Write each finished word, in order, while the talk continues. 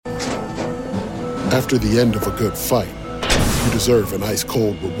After the end of a good fight, you deserve an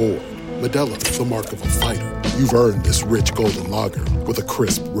ice-cold reward. Modelo is the mark of a fighter. You've earned this rich golden lager with a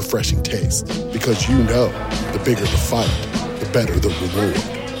crisp, refreshing taste. Because you know, the bigger the fight, the better the reward.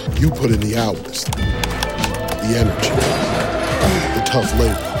 You put in the hours, the energy, the tough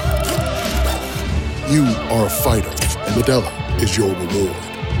labor. You are a fighter, and Modelo is your reward.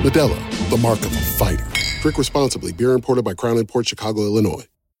 Modelo, the mark of a fighter. Drink responsibly. Beer imported by Crown Imports, Chicago, Illinois.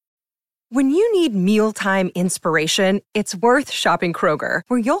 When you need mealtime inspiration, it's worth shopping Kroger,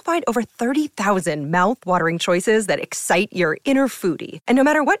 where you'll find over 30,000 mouth-watering choices that excite your inner foodie. And no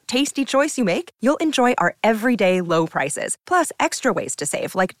matter what tasty choice you make, you'll enjoy our everyday low prices, plus extra ways to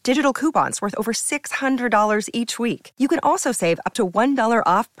save, like digital coupons worth over $600 each week. You can also save up to $1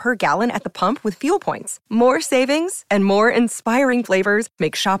 off per gallon at the pump with fuel points. More savings and more inspiring flavors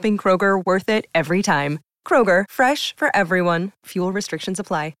make shopping Kroger worth it every time. Kroger, fresh for everyone. Fuel restrictions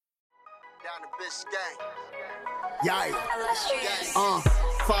apply. Down the bitch gang. Yikes.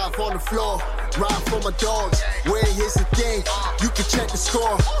 5 on the floor. Ride for my dogs. Where here's the thing. You can check the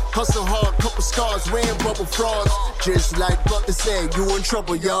score. Hustle hard, couple scars. Wearing rubber frauds. Just like Butler said, you in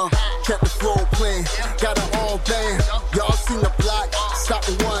trouble, y'all. Kept the floor playing. Got it all banned. Y'all seen the block. Stop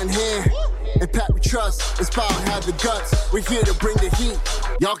with one hand. And Pat, we trust. It's power, have the guts. We're here to bring the heat.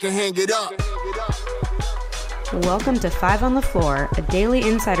 Y'all can hang it up. Welcome to 5 on the Floor, a daily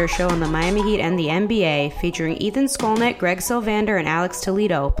insider show on the Miami Heat and the NBA, featuring Ethan Skolnick, Greg Sylvander, and Alex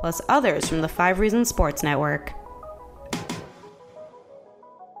Toledo, plus others from the 5 Reasons Sports Network.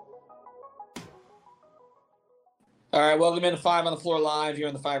 All right, welcome into 5 on the Floor live here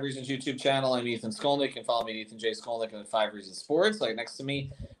on the 5 Reasons YouTube channel. I'm Ethan Skolnick. You can follow me at Ethan J. Skolnick and 5 Reasons Sports. Like next to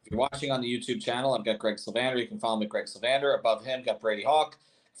me, if you're watching on the YouTube channel, I've got Greg Sylvander. You can follow me at Greg Sylvander. Above him, got Brady Hawk.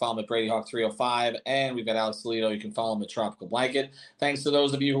 Follow him at Brady Hawk 305, and we've got Alex Toledo. You can follow him at Tropical Blanket. Thanks to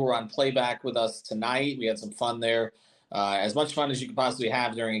those of you who were on playback with us tonight. We had some fun there. As much fun as you could possibly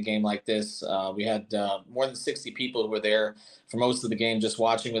have during a game like this. We had more than 60 people who were there for most of the game just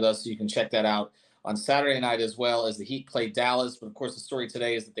watching with us, so you can check that out on Saturday night as well as the Heat played Dallas. But, of course, the story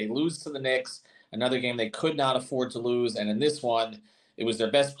today is that they lose to the Knicks, another game they could not afford to lose. And in this one, it was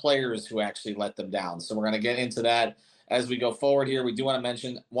their best players who actually let them down. So we're going to get into that as we go forward here. We do want to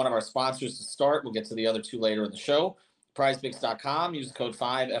mention one of our sponsors to start. We'll get to the other two later in the show. PrizePicks.com. Use the code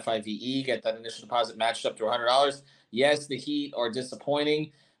 5, F-I-V-E. Get that initial deposit matched up to $100. Yes, the Heat are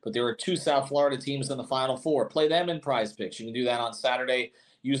disappointing, but there were 2 South Florida teams in the Final Four. Play them in PrizePicks. You can do that on Saturday.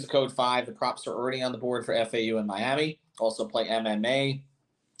 Use the code 5. The props are already on the board for FAU and Miami. Also play MMA,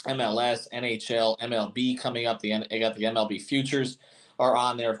 MLS, NHL, MLB coming up. They got the MLB futures are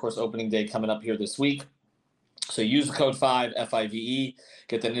on there. Of course, opening day coming up here this week. So use the code 5, F-I-V-E.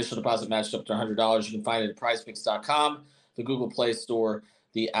 Get the initial deposit matched up to $100. You can find it at PrizePicks.com, the Google Play Store,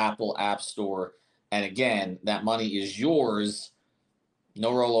 the Apple App Store. And again, that money is yours.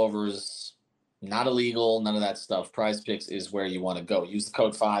 No rollovers, not illegal, none of that stuff. PrizePicks is where you want to go. Use the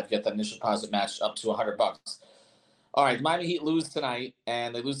code 5, get that initial deposit matched up to $100. All right, the Miami Heat lose tonight,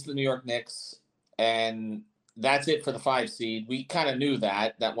 and they lose to the New York Knicks, and that's it for the 5 seed. We kind of knew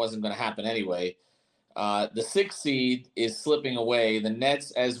that wasn't going to happen anyway. The 6 seed is slipping away. The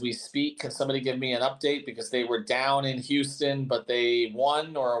Nets, as we speak, can somebody give me an update? Because they were down in Houston, but they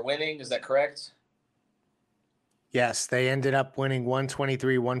won or are winning. Is that correct? Yes, they ended up winning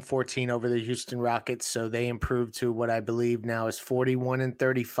 123-114 over the Houston Rockets. So they improved to what I believe now is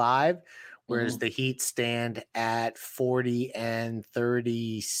 41-35, whereas the Heat stand at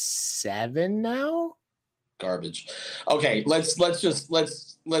 40-37 now. Garbage. Okay, let's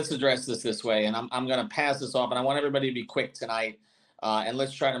address this way, and I'm going to pass this off, and I want everybody to be quick tonight, and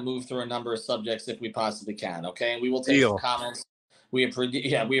let's try to move through a number of subjects if we possibly can. Okay, and we will take some comments. We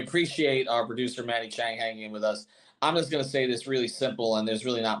appreciate our producer Matty Chang hanging in with us. I'm just going to say this really simple, and there's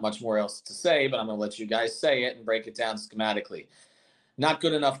really not much more else to say, but I'm going to let you guys say it and break it down schematically. Not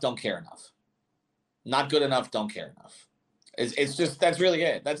good enough, don't care enough. Not good enough, don't care enough. It's just, that's really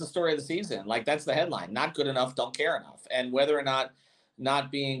it. That's the story of the season. Like, that's the headline. Not good enough, don't care enough. And whether or not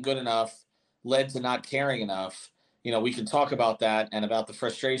being good enough led to not caring enough, we can talk about that and about the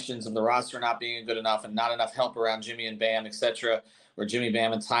frustrations of the roster not being good enough and not enough help around Jimmy and Bam, etc., or Jimmy,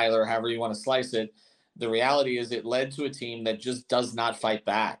 Bam, and Tyler, however you want to slice it. The reality is it led to a team that just does not fight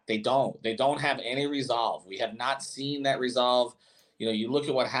back. They don't have any resolve. We have not seen that resolve. You look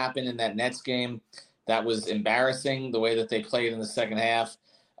at what happened in that Nets game. That was embarrassing, the way that they played in the second half.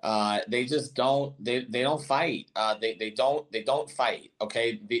 They just don't. They don't fight. They don't fight.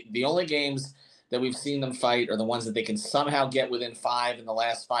 Okay. The only games that we've seen them fight are the ones that they can somehow get within 5 in the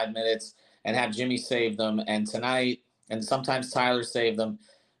last 5 minutes and have Jimmy save them. And tonight, and sometimes Tyler save them.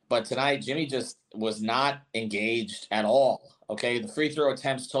 But tonight, Jimmy just was not engaged at all. Okay, the free throw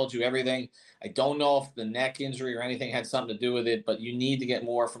attempts told you everything. I don't know if the neck injury or anything had something to do with it, but you need to get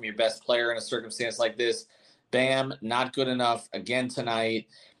more from your best player in a circumstance like this. Bam, not good enough again tonight.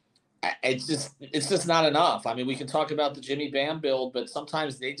 It's just not enough. I mean, we can talk about the Jimmy Bam build, but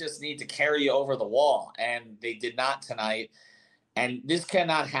sometimes they just need to carry you over the wall, and they did not tonight. And this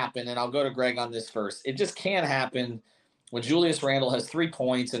cannot happen, and I'll go to Greg on this first. It just can't happen when Julius Randle has 3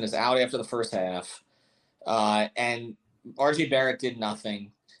 points and is out after the first half, and RJ Barrett did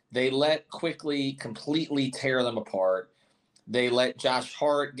nothing. They let Quickly completely tear them apart. They let Josh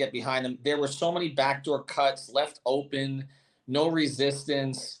Hart get behind them. There were so many backdoor cuts left open, no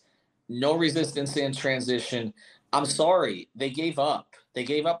resistance in transition. I'm sorry. They gave up. They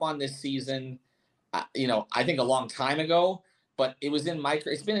gave up on this season, I think a long time ago, but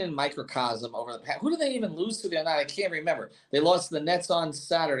it's been in microcosm over the past. Who did they even lose to the other night? I can't remember. They lost to the Nets on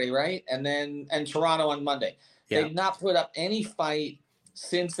Saturday, right? And Toronto on Monday. Yeah. They've not put up any fight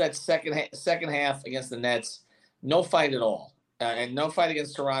since that second half against the Nets. No fight at all. And no fight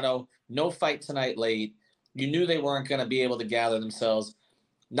against Toronto. No fight tonight late. You knew they weren't going to be able to gather themselves.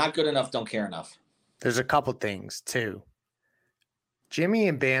 Not good enough, don't care enough. There's a couple things, too. Jimmy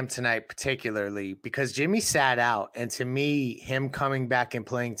and Bam tonight particularly, because Jimmy sat out, and to me, him coming back and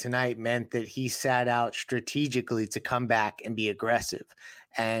playing tonight meant that he sat out strategically to come back and be aggressive.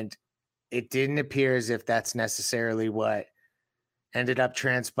 And it didn't appear as if that's necessarily what ended up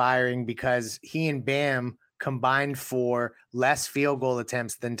transpiring, because he and Bam combined for less field goal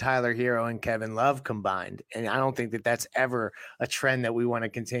attempts than Tyler Hero and Kevin Love combined. And I don't think that that's ever a trend that we want to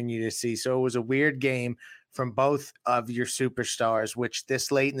continue to see. So it was a weird game from both of your superstars, which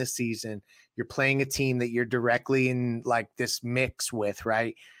this late in the season, you're playing a team that you're directly in like this mix with,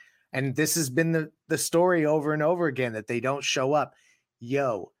 right? And this has been the story over and over again, that they don't show up.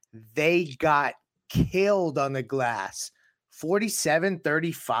 They got killed on the glass.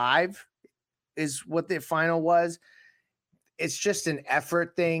 47-35 is what the final was. It's just an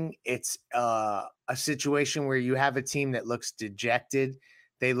effort thing. It's a situation where you have a team that looks dejected.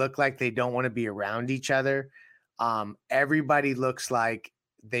 They look like they don't want to be around each other. Everybody looks like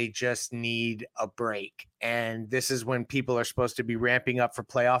they just need a break. And this is when people are supposed to be ramping up for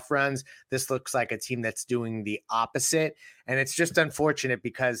playoff runs. This looks like a team that's doing the opposite. And it's just unfortunate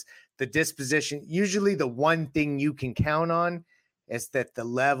because the disposition, usually the one thing you can count on is that the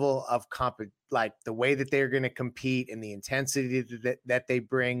level of like the way that they're going to compete and the intensity that they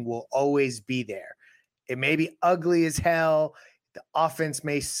bring will always be there. It may be ugly as hell. The offense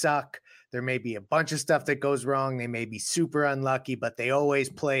may suck. There may be a bunch of stuff that goes wrong. They may be super unlucky, but they always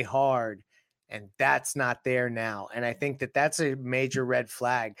play hard. And that's not there now. And I think that that's a major red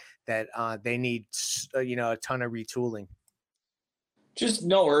flag that they need, a ton of retooling. Just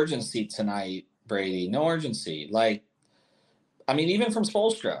no urgency tonight, Brady. No urgency. Even from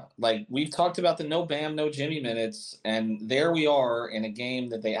Spoelstra, we've talked about the no Bam, no Jimmy minutes, and there we are in a game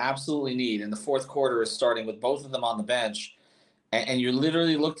that they absolutely need. And the fourth quarter is starting with both of them on the bench. And you're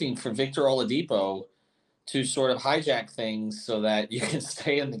literally looking for Victor Oladipo to sort of hijack things so that you can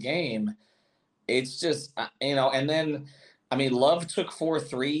stay in the game. It's just, and then, Love took 4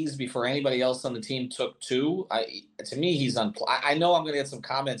 threes before anybody else on the team took 2. To me, he's I know I'm going to get some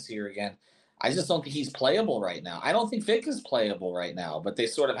comments here again. I just don't think he's playable right now. I don't think Vic is playable right now, but they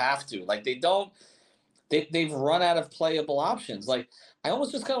sort of have to. They've run out of playable options. I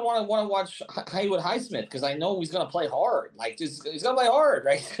almost just kind of want to watch Haywood Highsmith because I know he's going to play hard. He's going to play hard,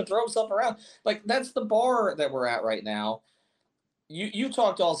 right? He's going to throw himself around. That's the bar that we're at right now. You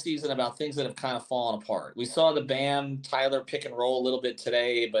talked all season about things that have kind of fallen apart. We saw the Bam Tyler pick and roll a little bit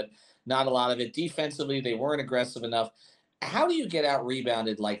today, but not a lot of it. Defensively, they weren't aggressive enough. How do you get out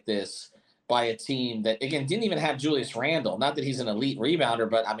rebounded like this by a team that, again, didn't even have Julius Randle? Not that he's an elite rebounder,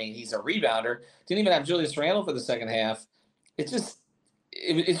 but he's a rebounder. Didn't even have Julius Randle for the second half. It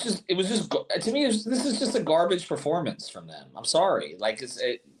was just to me. This is just a garbage performance from them. I'm sorry,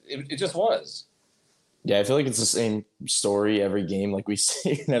 it just was. Yeah, I feel like it's the same story every game. We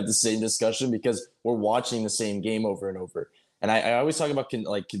have the same discussion because we're watching the same game over and over. And I always talk about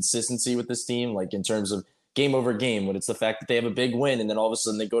consistency with this team, in terms of game over game, when it's the fact that they have a big win and then all of a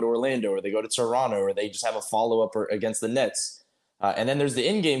sudden they go to Orlando or they go to Toronto or they just have a follow-up against the Nets. And then there's the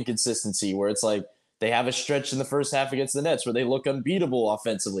in-game consistency where it's they have a stretch in the first half against the Nets where they look unbeatable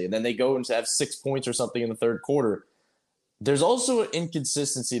offensively, and then they go and have 6 points or something in the third quarter. There's also an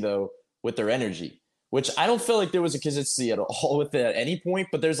inconsistency, though, with their energy, which I don't feel like there was a consistency at all with it at any point,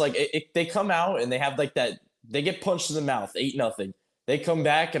 but there's they come out and they have that, they get punched in the mouth, 8-0. They come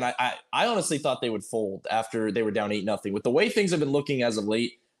back, and I honestly thought they would fold after they were down 8-0. With the way things have been looking as of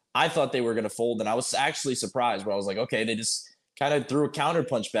late, I thought they were going to fold, and I was actually surprised. But I was like, okay, they just kind of threw a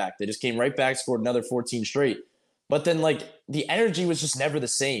counterpunch back. They just came right back, scored another 14 straight. But then, like, the energy was just never the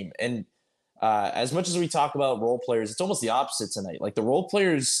same. And as much as we talk about role players, it's almost the opposite tonight. Like, the role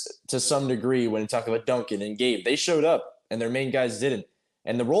players, to some degree, when you talk about Duncan and Gabe, they showed up, and their main guys didn't.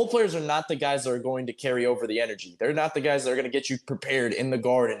 And the role players are not the guys that are going to carry over the energy. They're not the guys that are going to get you prepared in the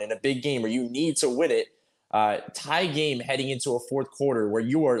Garden in a big game where you need to win it. Tie game heading into a fourth quarter where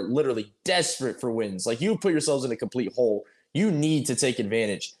you are literally desperate for wins. Like, you put yourselves in a complete hole. You need to take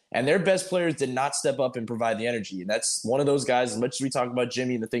advantage. And their best players did not step up and provide the energy. And that's one of those guys, as much as we talk about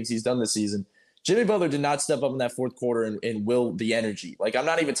Jimmy and the things he's done this season, Jimmy Butler did not step up in that fourth quarter and will the energy. Like, I'm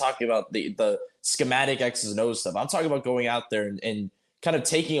not even talking about the schematic X's and O's stuff. I'm talking about going out there and kind of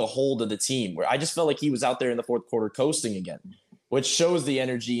taking a hold of the team, where I just felt like he was out there in the fourth quarter coasting again, which shows the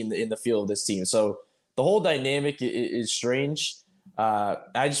energy in the feel of this team. So the whole dynamic is strange.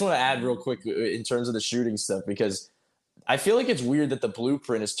 I just want to add real quick in terms of the shooting stuff, because I feel like it's weird that the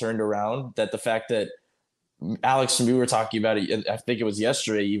blueprint is turned around, that the fact that Alex and we were talking about it, I think it was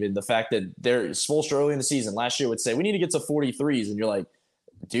yesterday even, the fact that they're Spoelstra early in the season last year would say, we need to get to 43s. And you're like,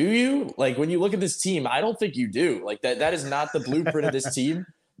 do you? Like, when you look at this team, I don't think you do. Like, that is not the blueprint of this team.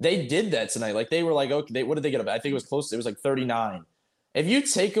 They did that tonight. Like, they were like, okay, what did they get up? I think it was close. It was like 39. If you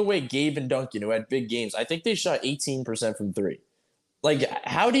take away Gabe and Duncan, who had big games, I think they shot 18% from three. Like,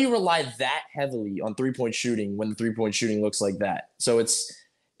 how do you rely that heavily on three-point shooting when the three-point shooting looks like that? So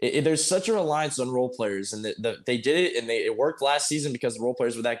there's such a reliance on role players, and they did it, and it worked last season because the role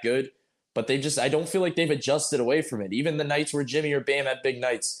players were that good. But I don't feel like they've adjusted away from it. Even the nights where Jimmy or Bam had big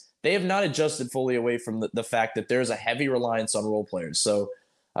nights, they have not adjusted fully away from the fact that there's a heavy reliance on role players. So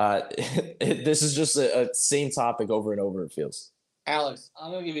this is just a same topic over and over, it feels. Alex,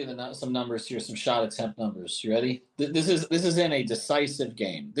 I'm going to give you some numbers here, some shot attempt numbers. You ready? This is in a decisive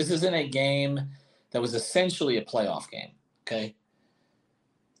game. This is in a game that was essentially a playoff game, okay?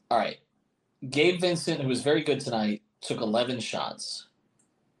 All right. Gabe Vincent, who was very good tonight, took 11 shots.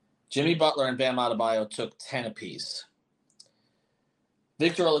 Jimmy Butler and Bam Adebayo took 10 apiece.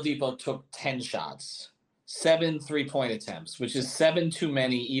 Victor Oladipo took 10 shots. 7 3-point attempts, which is 7 too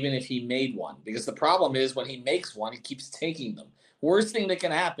many even if he made one. Because the problem is when he makes one, he keeps taking them. Worst thing that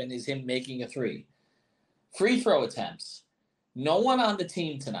can happen is him making a three. Free throw attempts. No one on the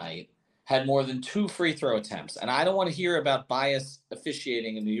team tonight had more than 2 free throw attempts. And I don't want to hear about bias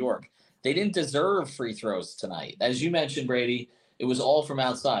officiating in New York. They didn't deserve free throws tonight. As you mentioned, Brady, it was all from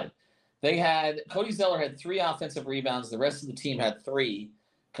outside. Cody Zeller had 3 offensive rebounds. The rest of the team had 3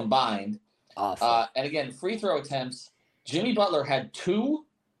 combined. Awful. And again, free throw attempts. Jimmy Butler had 2.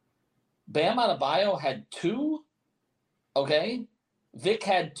 Bam Adebayo had 2. Okay. Vic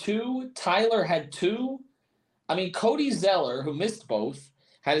had 2. Tyler had 2. I mean, Cody Zeller, who missed both,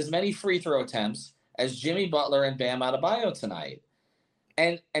 had as many free throw attempts as Jimmy Butler and Bam Adebayo tonight.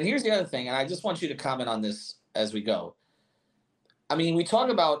 And here's the other thing, and I just want you to comment on this as we go. I mean, we talk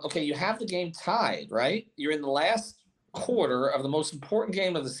about, okay, you have the game tied, right? You're in the last quarter of the most important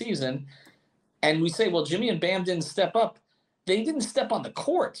game of the season, and we say, well, Jimmy and Bam didn't step up. They didn't step on the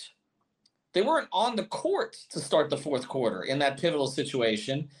court. They weren't on the court to start the fourth quarter in that pivotal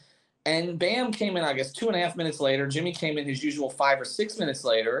situation. And Bam came in, I guess, 2.5 minutes later. Jimmy came in his usual 5 or 6 minutes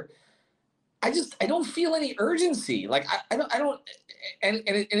later. I don't feel any urgency. Like, I don't, and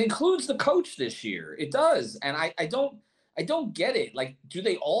it includes the coach this year. It does. And I don't get it. Like, do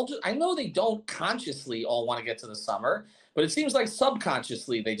they all I know they don't consciously all want to get to the summer, but it seems like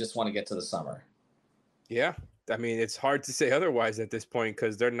subconsciously they just want to get to the summer. Yeah. I mean, it's hard to say otherwise at this point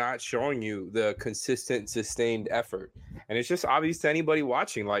because they're not showing you the consistent, sustained effort. And it's just obvious to anybody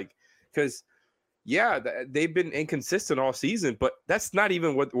watching, like, because, yeah, they've been inconsistent all season, but that's not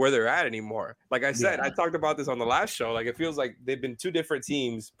even where they're at anymore. Like I said, I talked about this on the last show. Like, it feels like they've been 2 different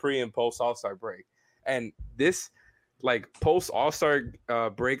teams pre and post All-Star break. And this, like, post All-Star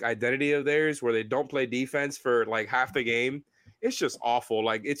break identity of theirs where they don't play defense for, like, half the game, it's just awful.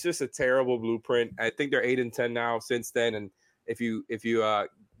 Like, it's just a terrible blueprint. I think they're 8-10 now since then. And if you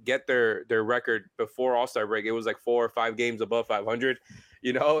get their record before All-Star break, it was like 4 or 5 games above 500,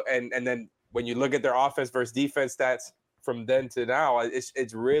 you know? And then when you look at their offense versus defense stats from then to now,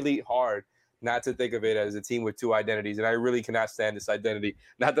 it's really hard not to think of it as a team with 2 identities. And I really cannot stand this identity.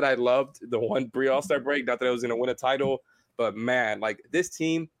 Not that I loved the one pre-All-Star break, not that I was going to win a title, but man, like, this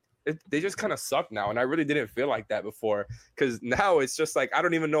team, they just kind of suck now. And I really didn't feel like that before, because now it's just like, I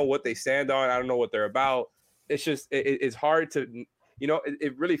don't even know what they stand on. I don't know what they're about. It's just, it's hard to, you know,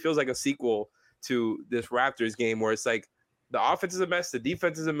 it really feels like a sequel to this Raptors game where it's like the offense is a mess, the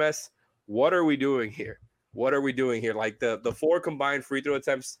defense is a mess. What are we doing here? what are we doing here? Like the 4 combined free throw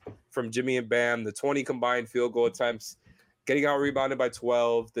attempts from Jimmy and Bam, the 20 combined field goal attempts, getting out rebounded by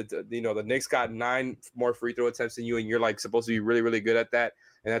 12. The Knicks got 9 more free throw attempts than you, and you're like supposed to be really, really good at that.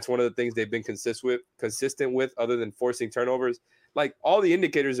 And that's one of the things they've been consistent with, other than forcing turnovers. Like all the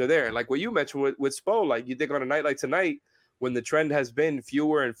indicators are there. Like what you mentioned with Spo, like you think on a night like tonight, when the trend has been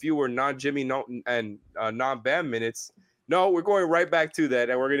fewer and fewer non-Jimmy and non-Bam minutes, no, we're going right back to that,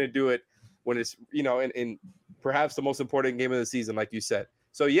 and we're going to do it when it's, in perhaps the most important game of the season, like you said.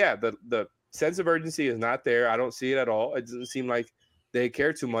 So yeah, the sense of urgency is not there. I don't see it at all. It doesn't seem like they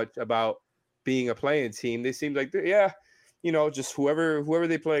care too much about being a playing team. They seem like just whoever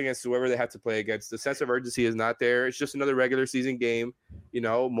they play against, whoever they have to play against. The sense of urgency is not there. It's just another regular season game,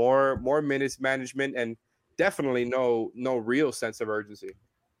 more minutes management, and definitely no real sense of urgency.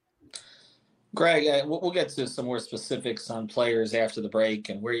 Greg, we'll get to some more specifics on players after the break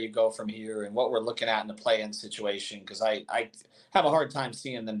and where you go from here and what we're looking at in the play-in situation, because I have a hard time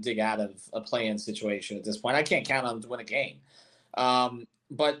seeing them dig out of a play-in situation at this point. I can't count on them to win a game.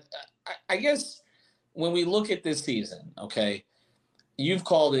 But I guess when we look at this season, okay, you've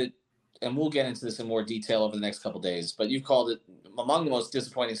called it, and we'll get into this in more detail over the next couple of days, but you've called it among the most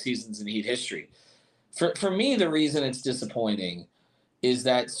disappointing seasons in Heat history. For me, the reason it's disappointing is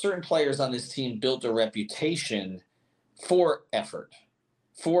that certain players on this team built a reputation for effort,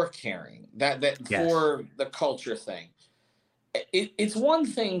 for caring, that yes, for the culture thing. It's one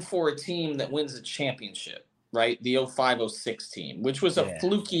thing for a team that wins a championship, right? The 05-06 team, which was a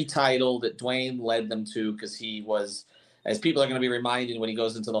fluky title that Dwayne led them to because he was, as people are going to be reminded when he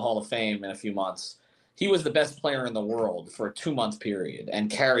goes into the Hall of Fame in a few months, he was the best player in the world for a 2-month period and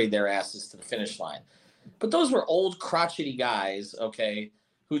carried their asses to the finish line. But those were old crotchety guys, okay,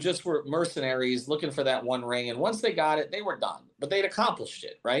 who just were mercenaries looking for that one ring. And once they got it, they were done. But they'd accomplished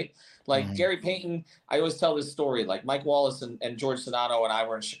it, right? Like Gary Payton, I always tell this story. Like Mike Wallace and George Sedano and I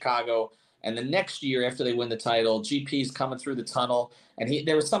were in Chicago. And the next year after they win the title, GP's coming through the tunnel. And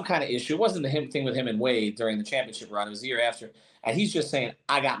there was some kind of issue. It wasn't the thing with him and Wade during the championship run. It was the year after. And he's just saying,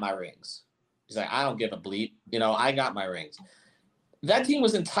 I got my rings. He's like, I don't give a bleep. I got my rings. That team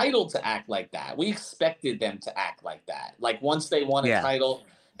was entitled to act like that. We expected them to act like that. Like once they won a title,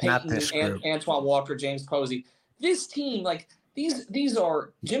 Peyton, Antoine Walker, James Posey, this team, like these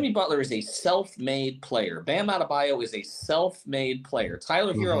are, Jimmy Butler is a self-made player. Bam Adebayo is a self-made player.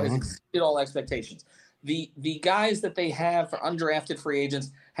 Tyler Hero has exceeded all expectations. The guys that they have for undrafted free agents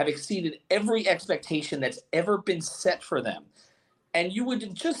have exceeded every expectation that's ever been set for them. And you would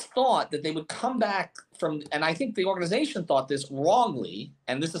have just thought that they would come back from, and I think the organization thought this wrongly,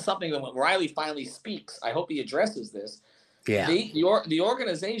 and this is something that when Riley finally speaks, I hope he addresses this. Yeah. The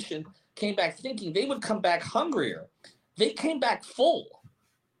organization came back thinking they would come back hungrier. They came back full.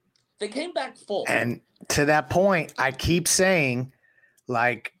 And to that point, I keep saying,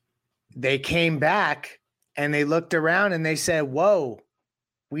 like, they came back and they looked around and they said, whoa,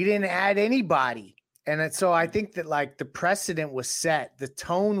 we didn't add anybody. And so I think that like the precedent was set, the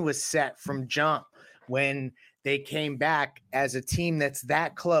tone was set from jump when they came back as a team that's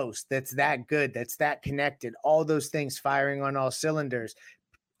that close, that's that good, that's that connected, all those things firing on all cylinders,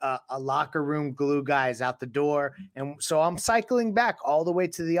 a locker room glue guys out the door. And so I'm cycling back all the way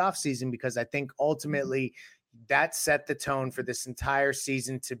to the offseason because I think ultimately that set the tone for this entire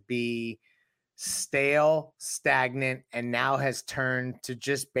season to be stale, stagnant, and now has turned to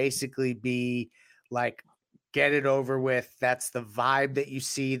just basically be like, get it over with. That's the vibe that you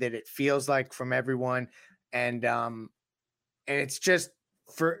see, that it feels like from everyone. And it's just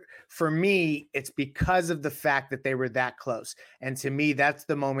for me, it's because of the fact that they were that close. And to me, that's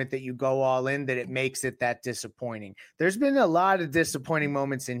the moment that you go all in, that it makes it that disappointing. There's been a lot of disappointing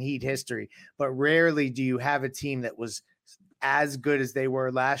moments in Heat history, but rarely do you have a team that was as good as they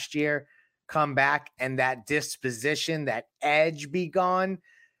were last year come back and that disposition, that edge be gone.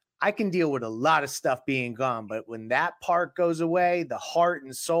 I can deal with a lot of stuff being gone, but when that part goes away, the heart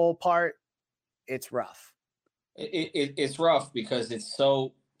and soul part, it's rough. It's rough because it's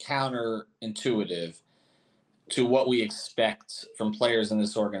so counterintuitive to what we expect from players in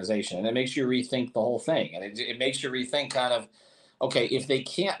this organization. And it makes you rethink the whole thing. And it makes you rethink kind of, okay, if they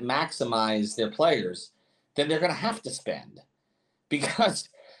can't maximize their players, then they're going to have to spend. Because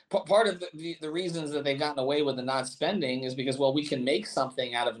part of the reasons that they've gotten away with the not spending is because, well, we can make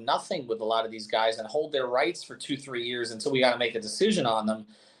something out of nothing with a lot of these guys and hold their rights for 2-3 years until we got to make a decision on them.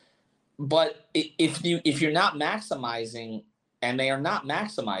 But if you're not maximizing, and they are not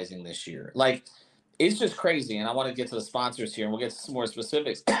maximizing this year, like, it's just crazy. And I want to get to the sponsors here, and we'll get to some more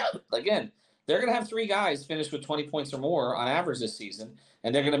specifics. Again, they're going to have 3 guys finish with 20 points or more on average this season,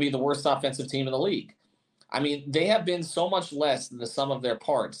 and they're going to be the worst offensive team in the league. I mean, they have been so much less than the sum of their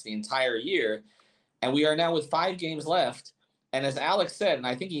parts the entire year. And we are now with 5 games left. And as Alex said, and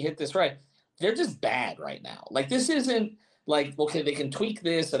I think he hit this right, they're just bad right now. Like, this isn't like, okay, they can tweak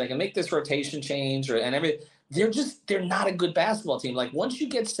this and they can make this rotation change and everything. They're not a good basketball team. Like, once you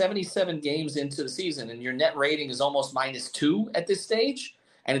get 77 games into the season and your net rating is almost -2 at this stage,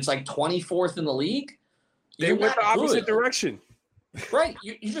 and it's like 24th in the league, they went the opposite direction. Right.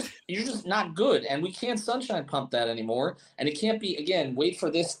 You're just not good. And we can't sunshine pump that anymore. And it can't be, again, wait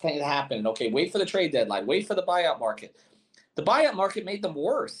for this thing to happen. Okay, wait for the trade deadline. Wait for the buyout market. The buyout market made them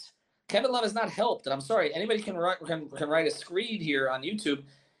worse. Kevin Love has not helped. And I'm sorry, anybody can write a screed here on YouTube.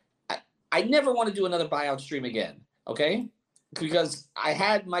 I never want to do another buyout stream again, okay? Because I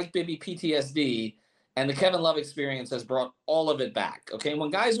had Mike Bibby PTSD, and the Kevin Love experience has brought all of it back, okay? When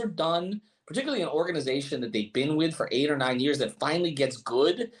guys are done, particularly an organization that they've been with for 8 or 9 years that finally gets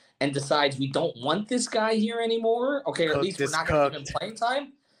good and decides we don't want this guy here anymore, okay, or at least we're not going to give him playing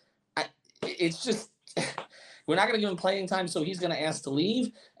time. It's just we're not going to give him playing time, so he's going to ask to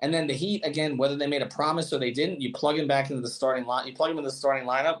leave. And then the Heat, again, whether they made a promise or they didn't, you plug him back into the starting line. You plug him in the starting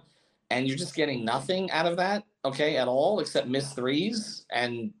lineup, and you're just getting nothing out of that, okay, at all, except missed threes.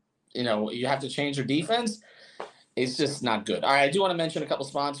 And, you have to change your defense. It's just not good. All right, I do want to mention a couple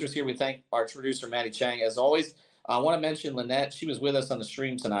sponsors here. We thank our producer, Maddie Chang, as always. I want to mention Lynette. She was with us on the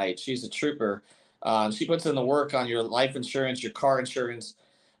stream tonight. She's a trooper. She puts in the work on your life insurance, your car insurance,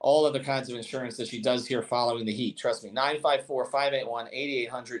 all other kinds of insurance that she does here following the Heat. Trust me,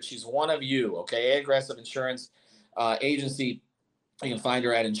 954-581-8800. She's one of you, okay? Aggressive Insurance Agency. You can find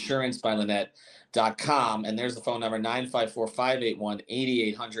her at insurancebylynette.com. And there's the phone number,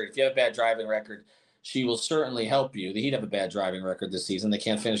 954-581-8800. If you have a bad driving record, she will certainly help you. The Heat have a bad driving record this season. They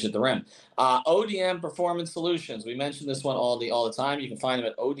can't finish at the rim. ODM Performance Solutions. We mention this one all the time. You can find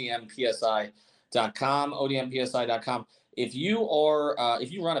them at odmpsi.com, odmpsi.com. If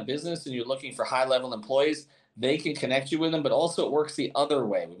you run a business and you're looking for high-level employees, they can connect you with them, but also it works the other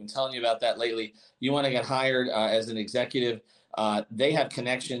way. We've been telling you about that lately. You want to get hired as an executive. They have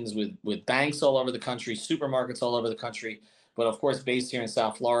connections with banks all over the country, supermarkets all over the country, but of course based here in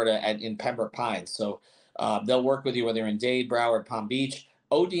South Florida and in Pembroke Pines. So they'll work with you whether you're in Dade, Broward, Palm Beach.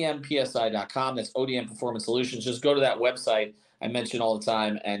 odmpsi.com. That's ODM Performance Solutions. Just go to that website I mention all the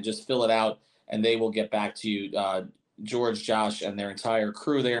time and just fill it out, and they will get back to you, George, Josh, and their entire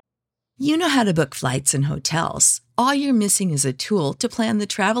crew there. You know how to book flights and hotels. All you're missing is a tool to plan the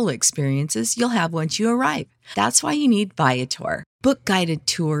travel experiences you'll have once you arrive. That's why you need Viator. Book guided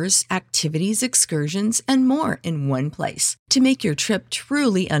tours, activities, excursions, and more in one place to make your trip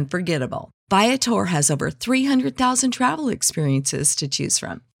truly unforgettable. Viator has over 300,000 travel experiences to choose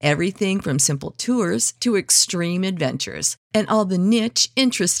from. Everything from simple tours to extreme adventures and all the niche,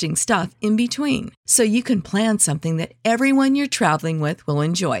 interesting stuff in between. So you can plan something that everyone you're traveling with will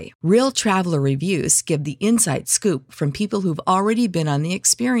enjoy. Real traveler reviews give the inside scoop from people who've already been on the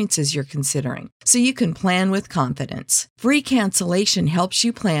experiences you're considering. So you can plan with confidence. Free cancellation helps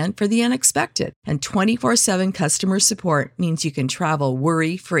you plan for the unexpected. And 24/7 customer support means you can travel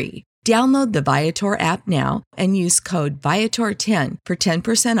worry-free. Download the Viator app now and use code Viator10 for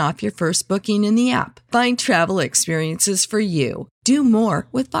 10% off your first booking in the app. Find travel experiences for you. Do more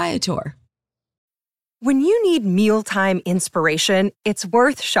with Viator. When you need mealtime inspiration, it's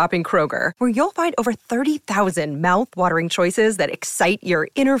worth shopping Kroger, where you'll find over 30,000 mouth-watering choices that excite your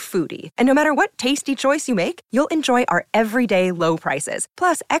inner foodie. And no matter what tasty choice you make, you'll enjoy our everyday low prices,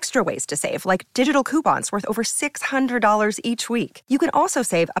 plus extra ways to save, like digital coupons worth over $600 each week. You can also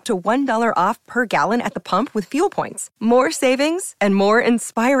save up to $1 off per gallon at the pump with fuel points. More savings and more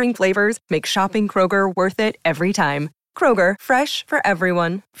inspiring flavors make shopping Kroger worth it every time. Kroger, fresh for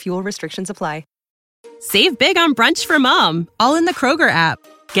everyone. Fuel restrictions apply. Save big on brunch for mom, all in the Kroger app.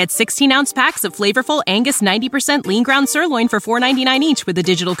 Get 16-ounce packs of flavorful Angus 90% lean ground sirloin for $4.99 each with a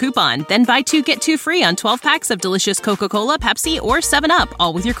digital coupon. Then buy 2, get 2 free on 12 packs of delicious Coca-Cola, Pepsi, or 7-Up,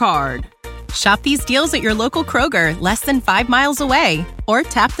 all with your card. Shop these deals at your local Kroger, less than 5 miles away. Or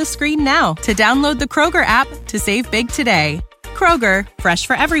tap the screen now to download the Kroger app to save big today. Kroger, fresh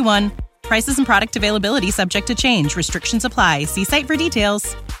for everyone. Prices and product availability subject to change. Restrictions apply. See site for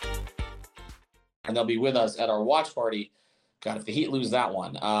details. And they'll be with us at our watch party. God, if the Heat lose that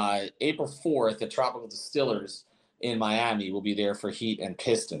one, April 4th at Tropical Distillers in Miami, will be there for Heat and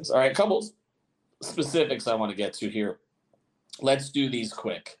Pistons. All right, a couple specifics I want to get to here. Let's do these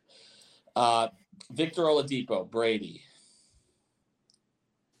quick. Victor Oladipo, Brady.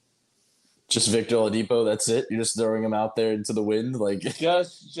 Just Victor Oladipo, that's it? You're just throwing him out there into the wind?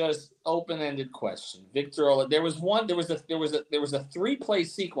 Just open-ended question. There was a 3-play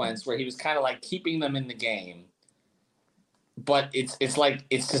sequence where he was kind of like keeping them in the game. But it's just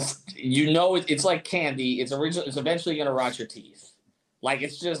it's like candy. It's eventually going to rot your teeth. Like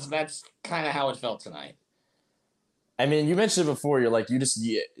that's kind of how it felt tonight. I mean, you mentioned it before. You're like,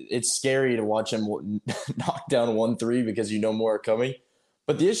 it's scary to watch him knock down 1-3 because more are coming.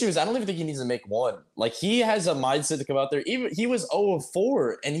 But the issue is, I don't even think he needs to make one. Like, he has a mindset to come out there. Even he was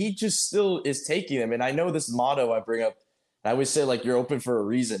 0-4, and he just still is taking them. And I know this motto I bring up, I always say, like, you're open for a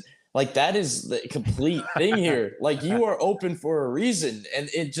reason. Like, that is the complete thing here. Like, you are open for a reason, and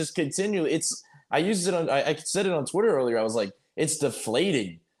it just continually. I said it on Twitter earlier. I was like, it's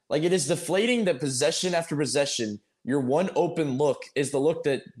deflating. Like, it is deflating that possession after possession, your one open look is the look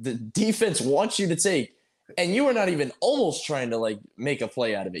that the defense wants you to take. And you are not even almost trying to like make a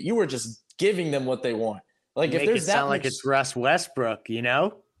play out of it. You were just giving them what they want. Like, if there's that sound like it's Russ Westbrook,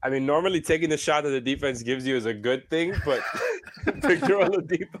 I mean, normally taking the shot that the defense gives you is a good thing, but Victor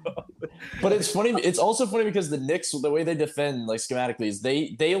Oladipo. But it's funny. It's also funny because the Knicks, the way they defend, like schematically, is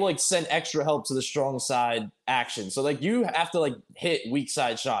they like send extra help to the strong side action. So like you have to like hit weak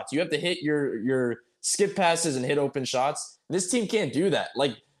side shots. You have to hit your skip passes and hit open shots. This team can't do that.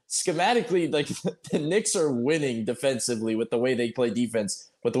 Like, schematically, like the Knicks are winning defensively with the way they play defense,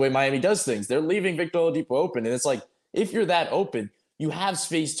 with the way Miami does things. They're leaving Victor Oladipo open, and it's like, if you're that open, you have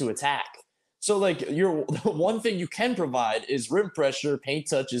space to attack. So like the one thing you can provide is rim pressure, paint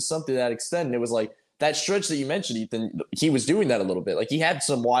touches, something to that extent. And it was like that stretch that you mentioned, Ethan, he was doing that a little bit. Like, he had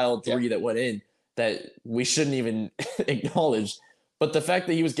some wild three that went in that we shouldn't even acknowledge. But the fact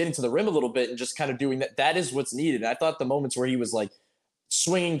that he was getting to the rim a little bit and just kind of doing that is what's needed. And I thought the moments where he was like,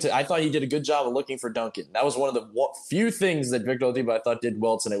 I thought he did a good job of looking for Duncan. That was one of the few things that Victor Oladipo I thought did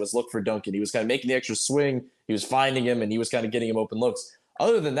well tonight, was look for Duncan. He was kind of making the extra swing. He was finding him, and he was kind of getting him open looks.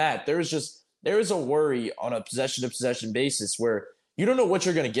 Other than that, there is a worry on a possession-to-possession basis where you don't know what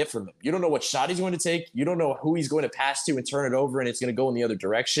you're going to get from him. You don't know what shot he's going to take. You don't know who he's going to pass to and turn it over, and it's going to go in the other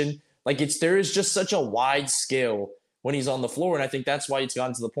direction. Like, there is just such a wide scale when he's on the floor, and I think that's why it's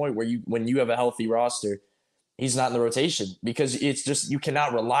gotten to the point where when you have a healthy roster, he's not in the rotation, because it's just, you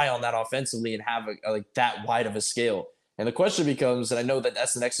cannot rely on that offensively and have like that wide of a scale. And the question becomes, and I know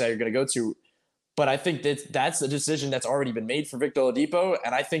that's the next guy you're going to go to, but I think that's the decision that's already been made for Victor Oladipo.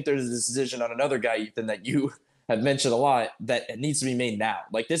 And I think there's a decision on another guy, Ethan, that you have mentioned a lot, that it needs to be made now.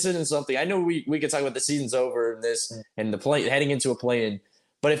 Like, this isn't something, I know we could talk about the season's over and this and the play heading into a play-in,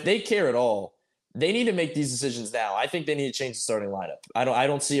 but if they care at all, they need to make these decisions now. I think they need to change the starting lineup. I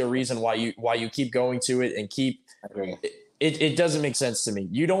don't see a reason why you keep going to it and keep. It doesn't make sense to me.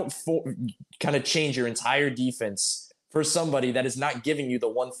 You don't kind of change your entire defense for somebody that is not giving you the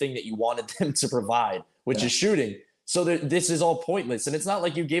one thing that you wanted them to provide, which is shooting. So this is all pointless. And it's not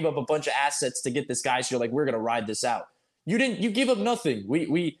like you gave up a bunch of assets to get this guy. So you're like, we're going to ride this out. You gave up nothing.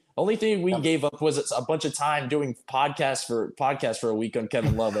 Only thing we gave up was a bunch of time doing podcasts for a week on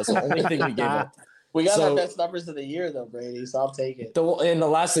Kevin Love. That's the only thing we gave up. We got our best numbers of the year, though, Brady. So I'll take it. And the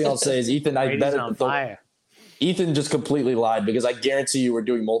last thing I'll say is, Ethan, Ethan just completely lied, because I guarantee you we're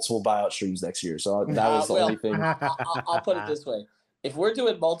doing multiple buyout streams next year. So that was the only thing. I'll put it this way: if we're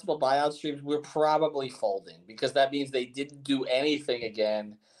doing multiple buyout streams, we're probably folding, because that means they didn't do anything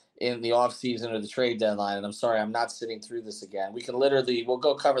again in the offseason or the trade deadline. And I'm sorry, I'm not sitting through this again. We'll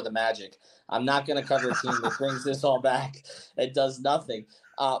go cover the Magic. I'm not going to cover a team that brings this all back. It does nothing.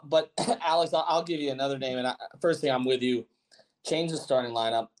 But Alex, I'll give you another name. And first thing, I'm with you. Change the starting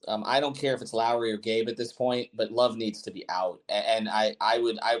lineup. I don't care if it's Lowry or Gabe at this point, but Love needs to be out. And I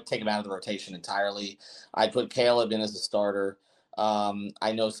would take him out of the rotation entirely. I'd put Caleb in as a starter.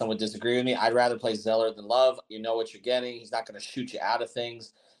 I know some would disagree with me. I'd rather play Zeller than Love. You know what you're getting. He's not going to shoot you out of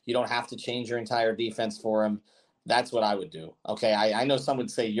things. You don't have to change your entire defense for him. That's what I would do. Okay, I know some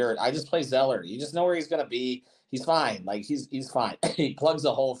would say Yurt. I just play Zeller. You just know where he's going to be. He's fine. Like, he's fine. He plugs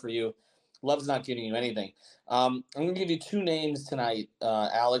a hole for you. Love's not giving you anything. I'm going to give you two names tonight,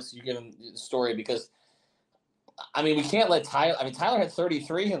 Alex. You give him the story, because, I mean, we can't let Tyler. I mean, Tyler had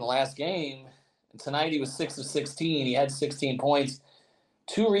 33 in the last game. And tonight he was 6 of 16. He had 16 points,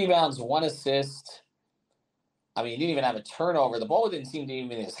 2 rebounds, 1 assist. I mean, he didn't even have a turnover. The ball didn't seem to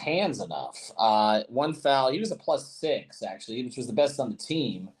even in his hands enough. 1 foul. He was a +6, actually, which was the best on the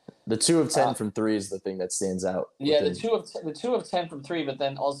team. The 2 of 10 from 3 is the thing that stands out. Yeah, the 2 of 10 from 3, but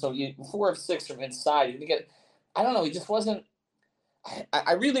then also 4 of 6 from inside. You didn't get. I don't know. He just wasn't.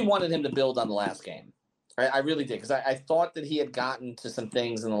 I really wanted him to build on the last game. I really did, because I thought that he had gotten to some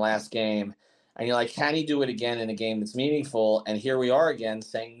things in the last game, and you're like, can he do it again in a game that's meaningful? And here we are again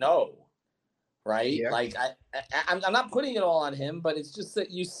saying no. right? Yeah. Like I'm not putting it all on him, but it's just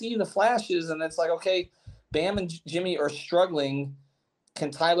that you see the flashes, and it's like, okay, Bam and Jimmy are struggling. Can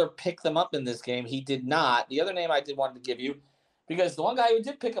Tyler pick them up in this game? He did not. The other name I did want to give you, because the one guy who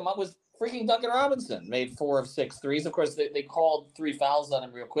did pick him up was freaking Duncan Robinson, made 4 of 6 threes. Of course, they called 3 fouls on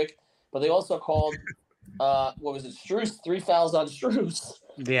him real quick, but they also called, what was it, Strus, 3 fouls on Strus,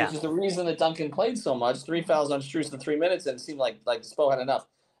 Yeah. which is the reason that Duncan played so much. 3 fouls on Strus in 3 minutes, and it seemed like Spo had enough.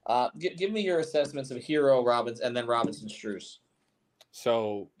 Give me your assessments of Hero, Robinson, and then Robinson, Strus.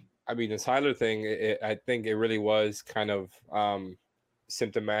 So, I mean, the Tyler thing, I think it really was kind of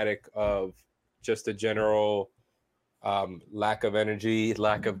symptomatic of just a general lack of energy,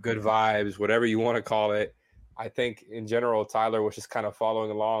 lack of good vibes, whatever you want to call it. I think in general, Tyler was just kind of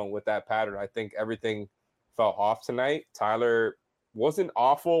following along with that pattern. I think everything felt off tonight. Tyler wasn't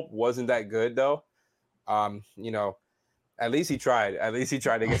awful, wasn't that good though. At least he tried. At least he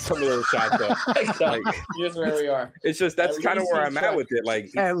tried to get some of those shots up. Like, here's where we are. It's just that's kind of where I'm at with it.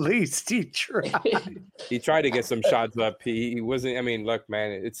 Like, at least he tried. He tried to get some shots up. He wasn't. I mean, look,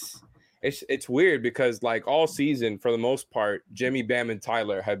 man, it's weird because like all season for the most part, Jimmy, Bam, and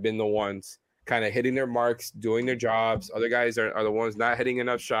Tyler have been the ones kind of hitting their marks, doing their jobs. Other guys are the ones not hitting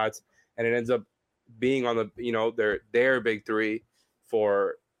enough shots, and it ends up being on the their big three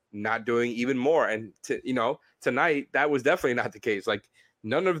for not doing even more. And tonight that was definitely not the case. Like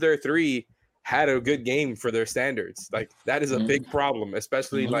none of their three had a good game for their standards. Like that is a big problem,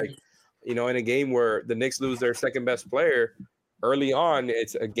 especially like in a game where the Knicks lose their second best player early on.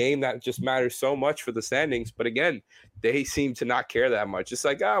 It's a game that just matters so much for the standings. But again, they seem to not care that much. It's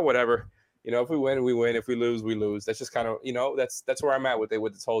like, whatever. If we win, we win. If we lose, we lose. That's just kind of, that's where I'm at with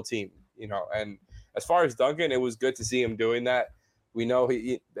this whole team, And as far as Duncan, it was good to see him doing that. We know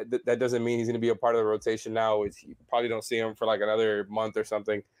that doesn't mean he's going to be a part of the rotation now. You probably don't see him for like another month or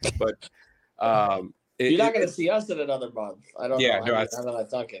something. But you're not going to see us in another month. I don't know. I don't know about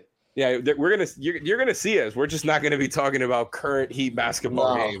Duncan. Yeah, you're gonna see us. We're just not gonna be talking about current Heat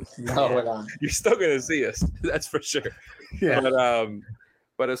basketball games. No, we're not. You're still gonna see us. That's for sure. Yeah.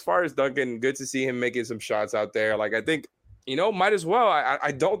 But as far as Duncan, good to see him making some shots out there. Like I think, might as well.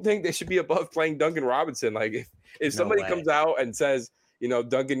 I don't think they should be above playing Duncan Robinson. Like if somebody comes out and says,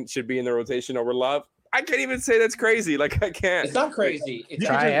 Duncan should be in the rotation over Love, I can't even say that's crazy. Like I can't. It's not crazy.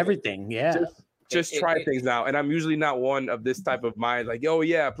 Try everything. Yeah. Just try things now. And I'm usually not one of this type of mind. Like, oh,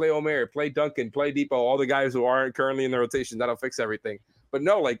 yeah, play Omer, play Duncan, play Depot, all the guys who aren't currently in the rotation. That'll fix everything. But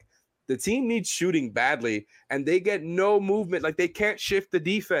no, like, the team needs shooting badly, and they get no movement. Like, they can't shift the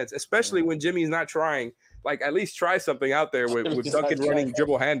defense, especially when Jimmy's not trying. Like, at least try something out there with Duncan running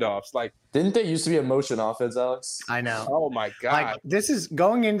dribble handoffs. Like, didn't there used to be a motion offense, Alex? I know. Oh, my God. Like, this is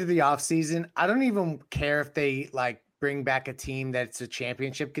going into the offseason. I don't even care if they, bring back a team that's a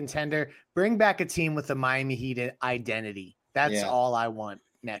championship contender. Bring back a team with a Miami Heat identity. That's all I want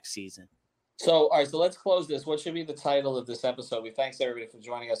next season. So, all right, so let's close this. What should be the title of this episode? We thanks everybody for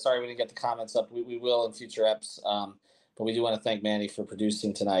joining us. Sorry we didn't get the comments up. We will in future eps, but we do want to thank Manny for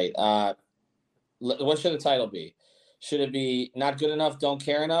producing tonight. What should the title be? Should it be Not Good Enough, Don't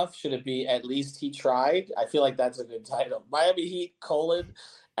Care Enough? Should it be At Least He Tried? I feel like that's a good title. Miami Heat,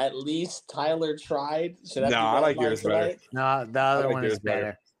 At Least Tyler Tried. I like yours better. No, the other one is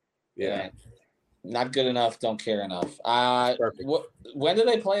better. Yeah. Not good enough. Don't care enough. When do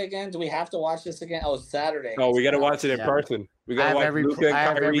they play again? Do we have to watch this again? Oh, it's Saturday. Oh, we got to watch it in person. We got to watch Luka and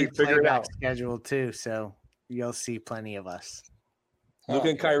Kyrie figure it out. Schedule too, so you'll see plenty of us. Luka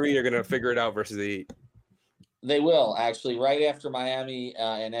and Kyrie are going to figure it out versus the Heat. They will actually right after Miami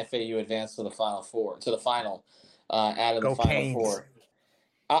and FAU advance to the Final Four. Out of the Final Canes. Four.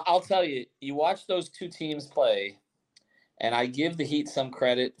 I'll tell you, you watch those two teams play, and I give the Heat some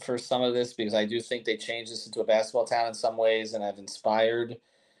credit for some of this because I do think they changed this into a basketball town in some ways and have inspired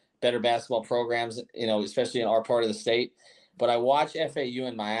better basketball programs, especially in our part of the state. But I watch FAU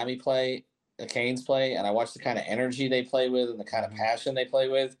and Miami play, the Canes play, and I watch the kind of energy they play with and the kind of passion they play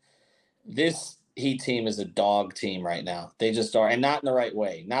with. This Heat team is a dog team right now. They just are, and not in the right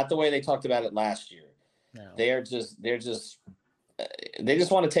way. Not the way they talked about it last year. No. They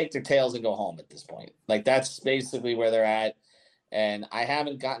just want to take their tails and go home at this point. Like that's basically where they're at. And I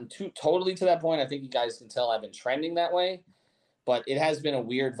haven't gotten totally to that point. I think you guys can tell I've been trending that way, but it has been a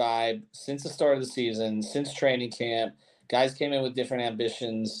weird vibe since the start of the season, since training camp. Guys came in with different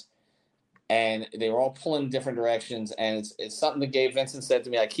ambitions and they were all pulling different directions. And it's something that Gabe Vincent said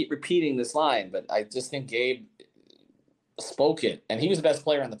to me. I keep repeating this line, but I just think Gabe spoke it, and he was the best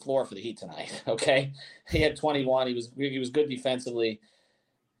player on the floor for the Heat tonight. Okay, he had 21. He was good defensively.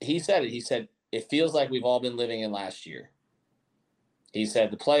 He said it. He said it feels like we've all been living in last year, He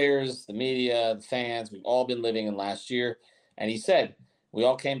said the players, the media, the fans, we've all been living in last year. And he said we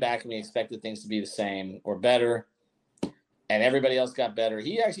all came back and we expected things to be the same or better. And everybody else got better.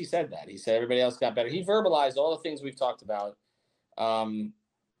 He actually said that. He said everybody else got better. He verbalized all the things we've talked about. I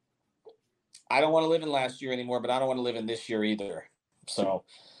don't want to live in last year anymore, but I don't want to live in this year either. So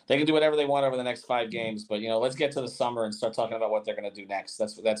they can do whatever they want over the next 5 games. But, let's get to the summer and start talking about what they're going to do next.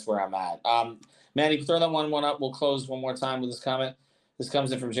 That's where I'm at. Manny, throw that one up. We'll close one more time with this comment. This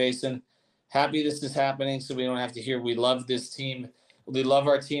comes in from Jason. Happy this is happening so we don't have to hear we love this team. We love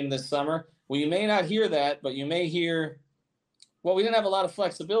our team this summer. Well, you may not hear that, but you may hear, well, we didn't have a lot of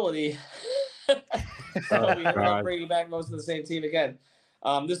flexibility. So we ended up bringing back most of the same team again.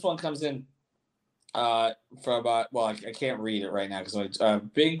 This one comes in from I can't read it right now because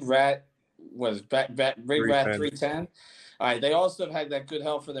Big Rat was Big Rat 310. All right, they also have had that good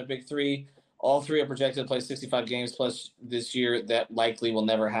health for their big three. All three are projected to play 65 games plus this year. That likely will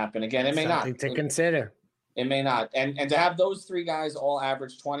never happen again. It may not. Something to consider. It may not. And to have those 3 guys all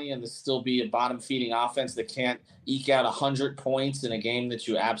average 20 and to still be a bottom-feeding offense that can't eke out 100 points in a game that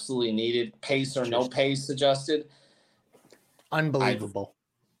you absolutely needed, pace or no pace adjusted. Unbelievable.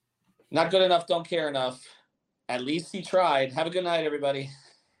 Not good enough, don't care enough. At least he tried. Have a good night, everybody.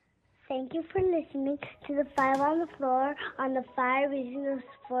 Thank you for listening to the 5 on the Floor on the 5 Regional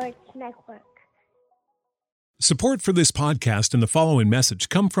Sports Network. Support for this podcast and the following message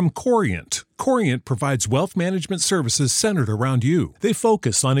come from Corient. Corient provides wealth management services centered around you. They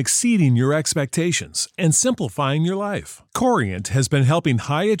focus on exceeding your expectations and simplifying your life. Corient has been helping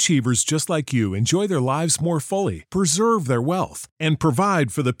high achievers just like you enjoy their lives more fully, preserve their wealth, and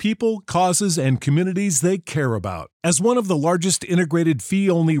provide for the people, causes, and communities they care about. As one of the largest integrated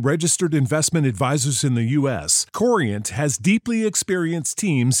fee-only registered investment advisors in the U.S., Corient has deeply experienced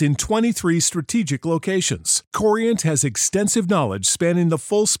teams in 23 strategic locations. Corient has extensive knowledge spanning the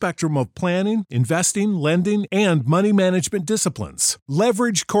full spectrum of planning, investing, lending, and money management disciplines.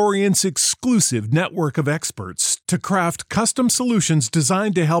 Leverage Corient's exclusive network of experts to craft custom solutions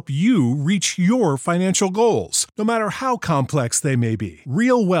designed to help you reach your financial goals, no matter how complex they may be.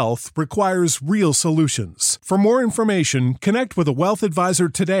 Real wealth requires real solutions. For more information, connect with a wealth advisor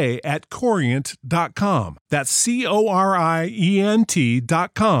today at Corient.com. That's Corient.com.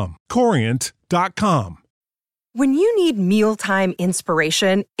 Corient.com. When you need mealtime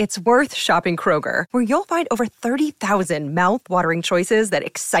inspiration, it's worth shopping Kroger, where you'll find over 30,000 mouth-watering choices that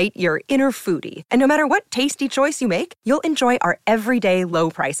excite your inner foodie. And no matter what tasty choice you make, you'll enjoy our everyday low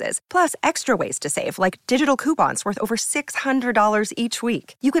prices, plus extra ways to save, like digital coupons worth over $600 each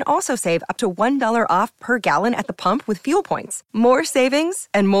week. You can also save up to $1 off per gallon at the pump with fuel points. More savings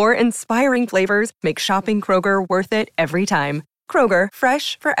and more inspiring flavors make shopping Kroger worth it every time. Kroger,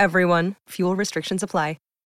 fresh for everyone. Fuel restrictions apply.